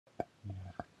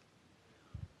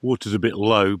Water's a bit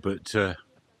low, but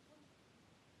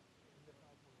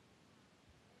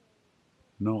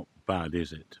not bad,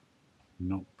 is it?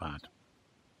 Not bad.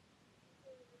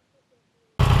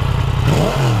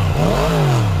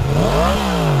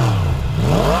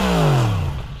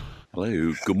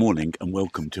 Hello, good morning and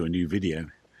welcome to a new video.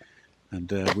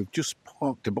 And we've just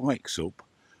parked the bikes up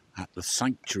at the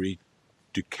Sanctuary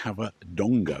of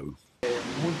Covadonga.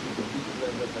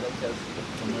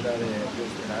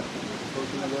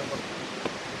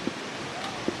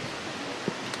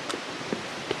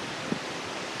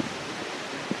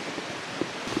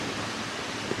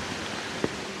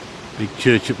 Big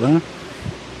church up there.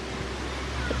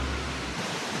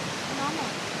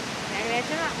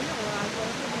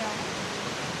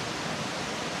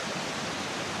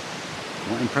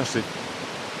 Quite impressive.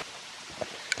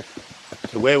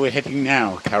 So where we're heading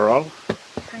now, Carol?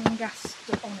 Cangas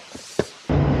de Onis.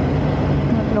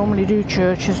 We don't normally do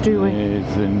churches, do we?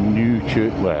 There's a new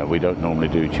church. Well, we don't normally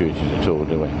do churches at all,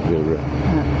 do we? We're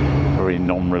very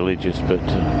non-religious, but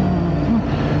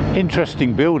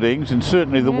interesting buildings, and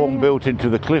certainly the one built into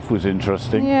the cliff was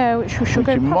interesting. Yeah, which we should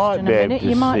go past in a minute.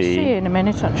 You might see in a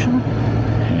minute, actually.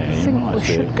 Yeah, I think we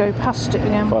should go past it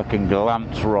again. If I can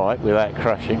glance right without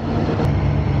crashing.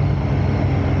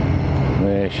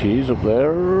 There she is up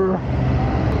there.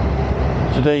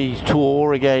 Today's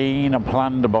tour again and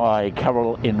planned by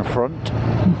Carol in front.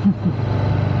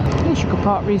 At least you could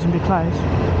park reasonably close.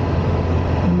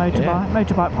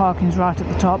 Motorbike parking's right at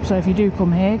the top, so if you do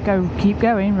come here, keep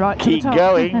going right to the top. Keep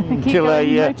going until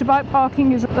motorbike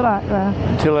parking is at the back there.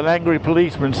 Until an angry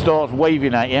policeman starts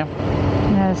waving at you.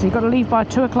 Yeah, so you've got to leave by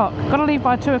 2 o'clock. Got to leave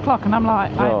by 2 o'clock, and I'm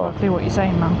like, I haven't got a clue what you're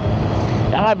saying, man.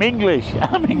 I'm English.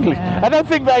 Yeah. I don't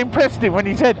think that impressed him when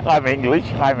he said, I'm English.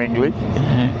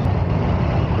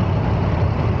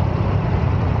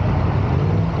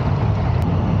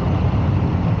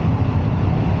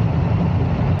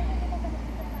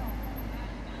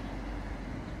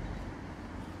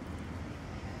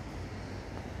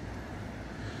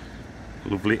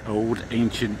 Lovely old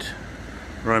ancient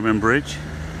Roman bridge.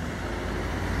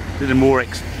 Did a more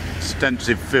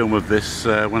extensive film of this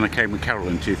when I came with Carol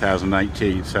in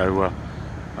 2018, so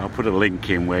I'll put a link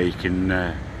in where you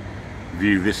can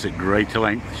view this at greater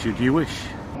length should you wish.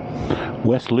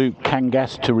 West Loop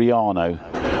Cangas to Riano,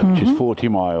 which is 40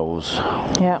 miles.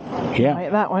 Yeah.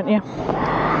 Like that, won't you?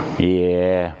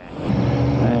 Yeah.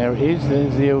 There it is.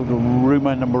 There's the old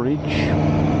Roman bridge.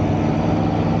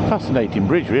 Fascinating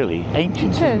bridge, really.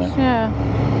 Ancient, isn't it? Yeah.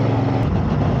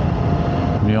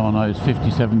 Riano is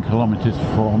 57 kilometres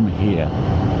from here,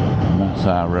 and that's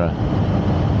our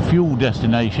fuel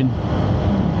destination.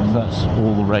 That's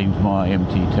all the range my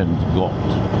MT10's got.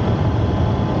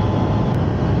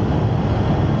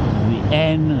 The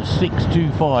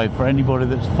N625 for anybody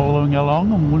that's following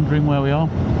along and wondering where we are.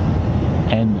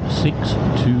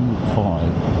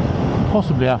 N625,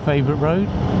 possibly our favourite road.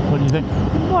 What do you think?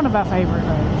 One of our favourite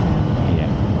roads. Yeah.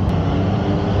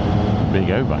 Big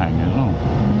overhang as well.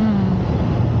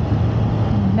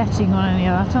 Netting on any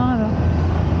of that either.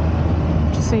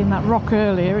 Just seeing that rock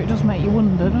earlier, it does make you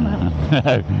wonder, doesn't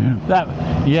it?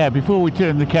 Yeah, before we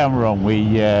turned the camera on,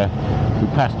 we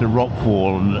passed a rock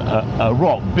fall, and a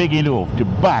rock big enough to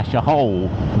bash a hole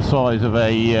the size of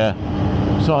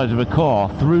a car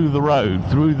through the road,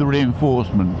 through the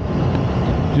reinforcement.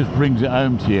 Just brings it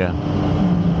home to you.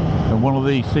 And one of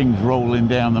these things rolling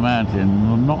down the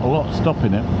mountain, not a lot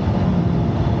stopping it.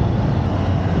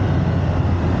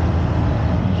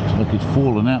 Like it's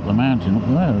fallen out the mountain up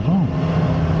there as well.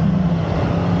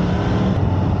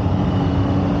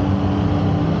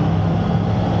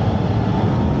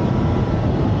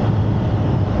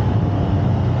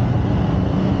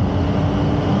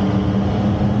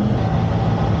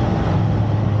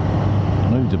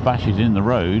 Loads of bashes in the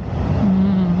road.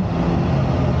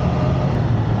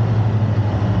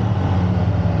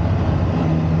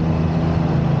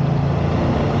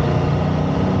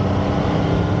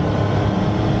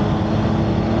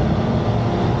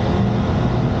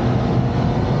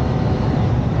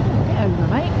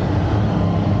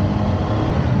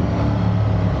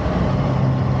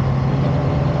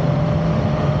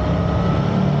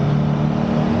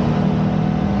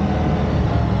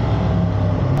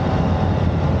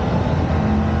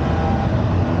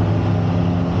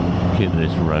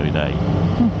 This road,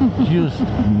 just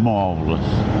marvellous,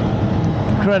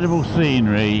 incredible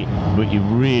scenery, but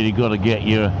you've really got to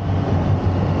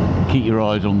keep your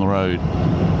eyes on the road.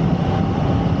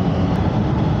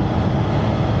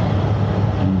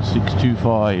 And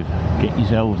 625, get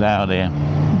yourselves out there,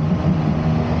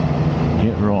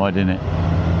 get riding it.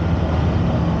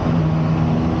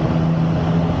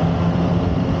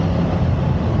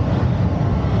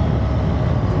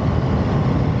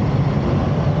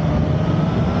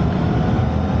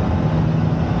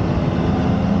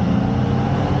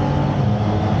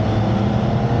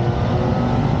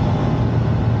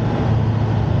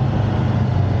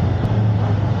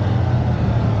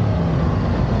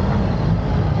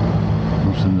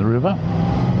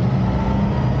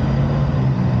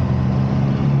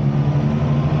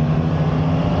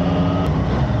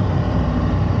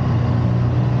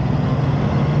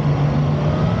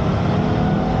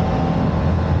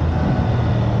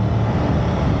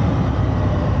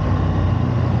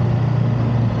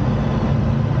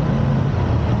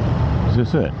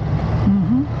 is it?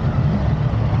 Mm-hmm.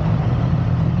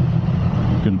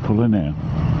 Gonna pull in now.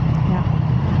 Yeah.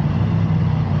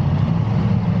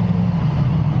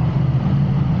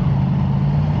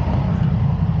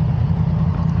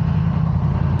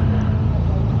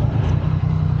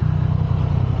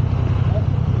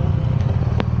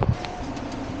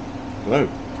 Hello.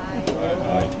 Hi.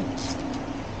 Hi.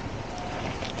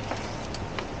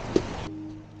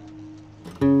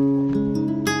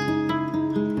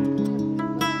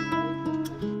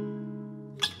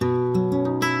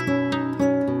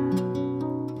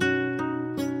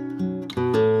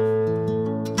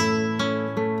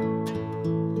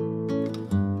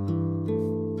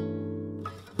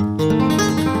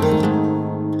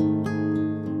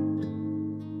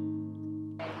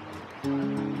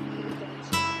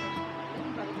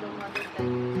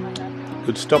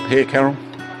 Good stop here, Carol.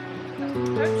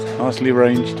 Nicely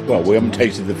arranged. Well, we haven't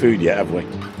tasted the food yet, have we?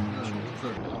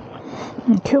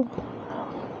 Cool.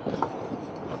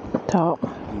 Top.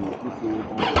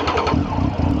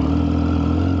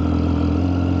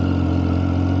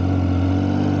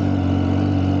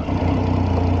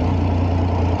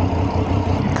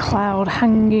 Cloud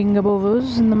hanging above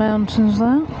us in the mountains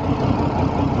there.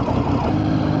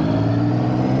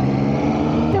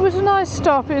 It was a nice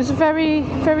stop. It was a very,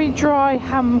 very dry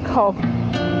ham cob.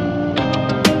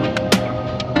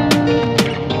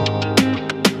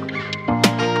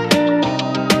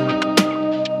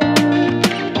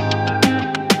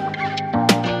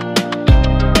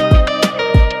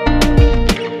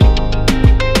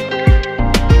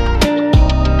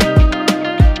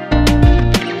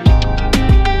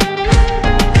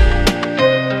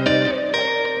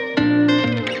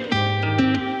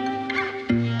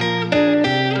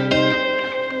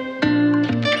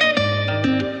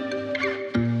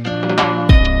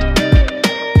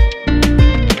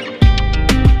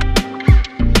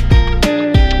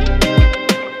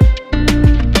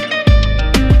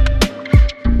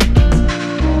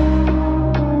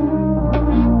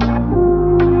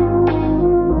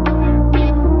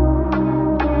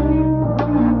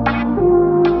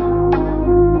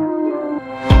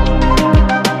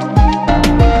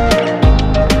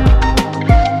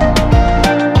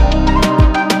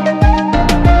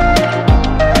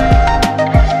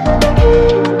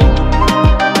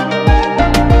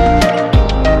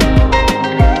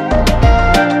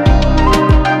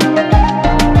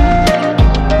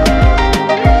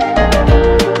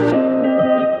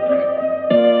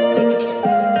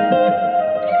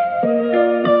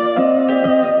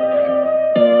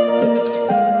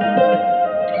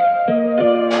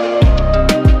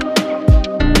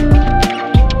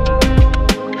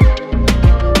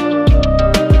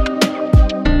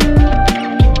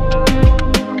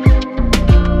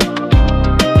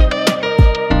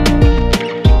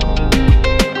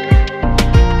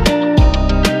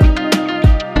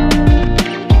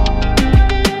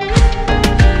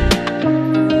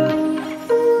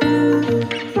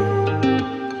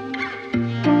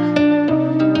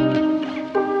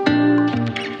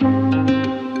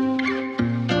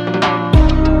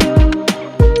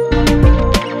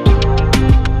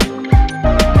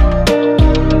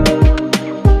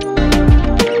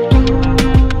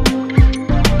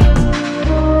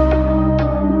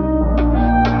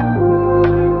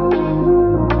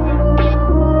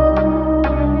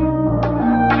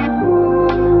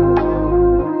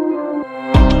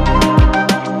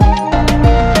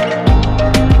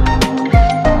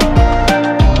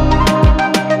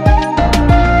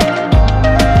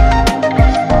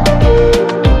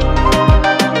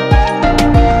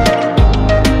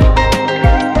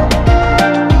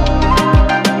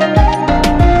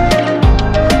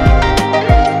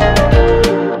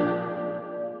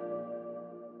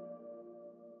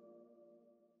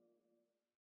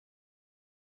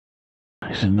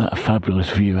 Isn't that a fabulous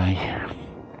view, eh?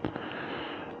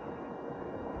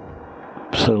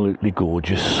 Absolutely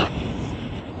gorgeous.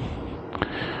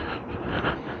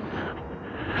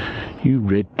 You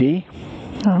ready?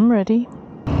 I'm ready.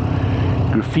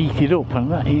 Graffitied up,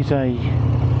 and that is a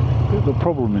bit of a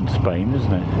problem in Spain,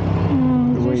 isn't it?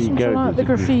 The way you go, like the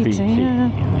there's a graffiti, yeah.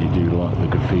 They do like the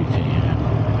graffiti.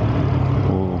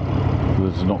 Or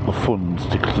there's not the funds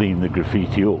to clean the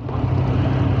graffiti up.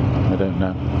 I don't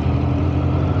know.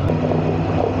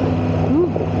 Ooh,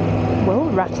 well,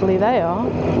 rattly they are.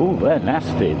 Oh, they're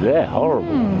nasty. They're horrible.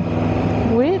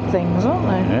 Weird things, aren't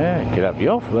they? Yeah, could have you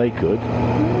off. They could.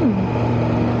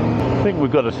 I think we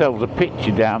got ourselves a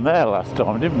picture down there last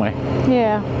time, didn't we?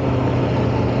 Yeah.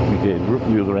 We did. We're up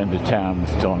the other end of town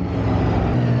this time.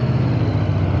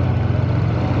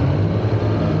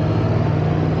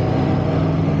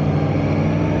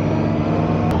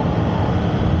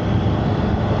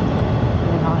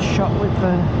 nice shot with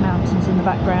the mountains in the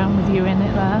background with you in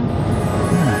it there.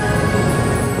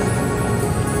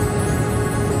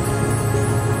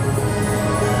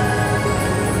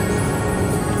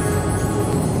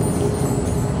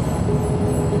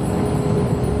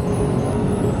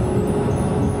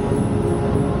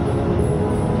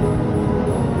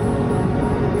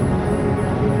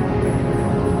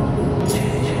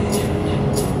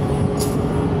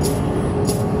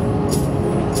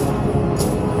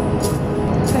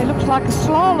 Like a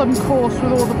slalom course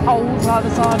with all the poles either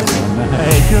side of it.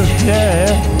 Just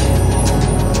there.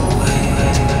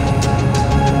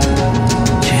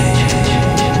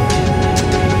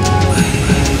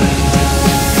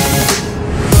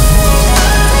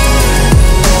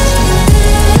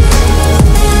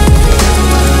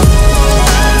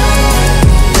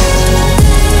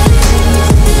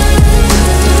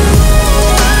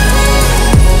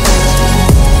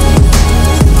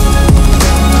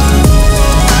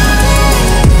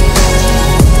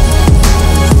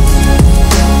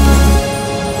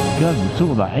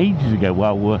 Saw that ages ago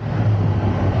while we're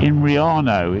in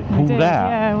Riano. It pulled out.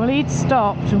 Yeah, well, he'd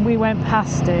stopped and we went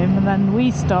past him, and then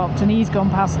we stopped and he's gone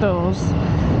past us.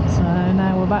 So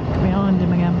now we're back behind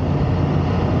him again.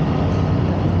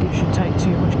 Don't think it should take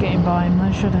too much getting by him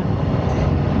though, should it?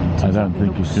 I don't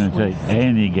think it's going to take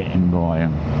any getting by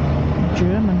him.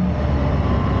 German.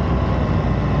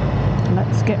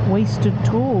 Let's get wasted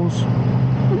tours.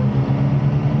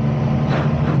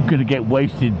 Going to get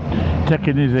wasted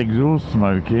taking his exhaust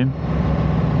smoke in.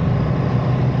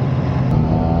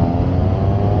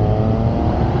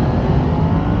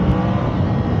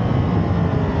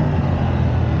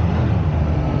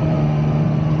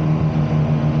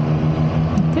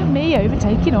 Look at me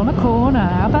overtaking on a corner,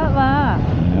 how about that?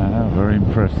 Yeah, very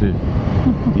impressive.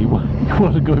 He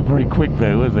wasn't going very quick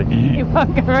though, was he? He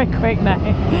wasn't going very quick, no.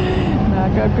 No, I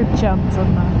got a good chance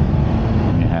on that.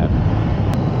 You have.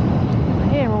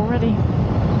 Here already.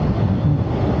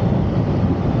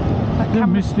 Still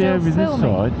misty over this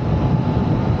side.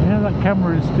 Yeah, that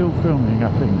camera is still filming, I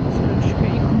think. That's good. Should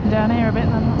get you coming down here a bit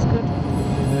then, that's good.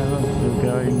 Yeah, that's still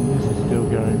going. This is still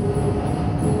going.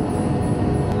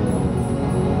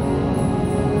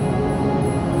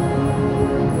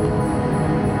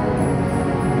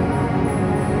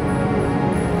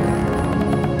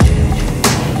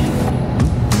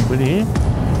 Anybody here?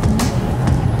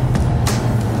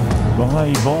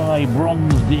 Bye bye,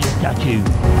 bronze deer statue.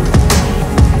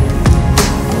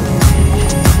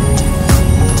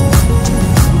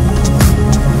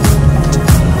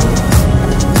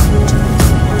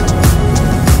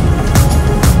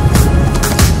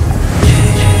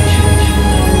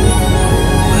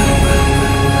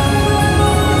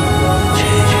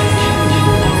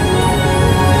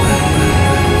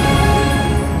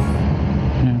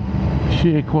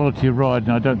 Sheer quality of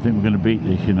riding, I don't think we're going to beat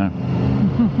this, you know.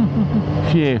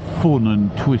 Sheer fun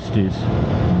and twisties.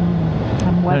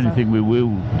 And the only thing we will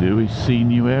do is see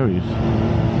new areas.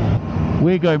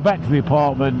 We're going back to the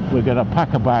apartment. We're going to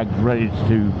pack a bag ready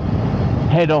to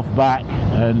head off back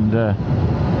and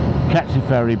catch the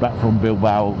ferry back from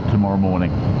Bilbao tomorrow morning.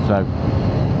 So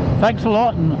thanks a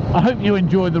lot, and I hope you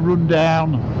enjoyed the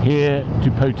rundown here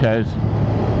to Potes.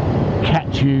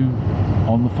 Catch you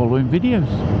on the following videos.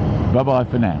 Bye bye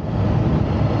for now.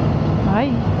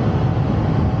 Bye.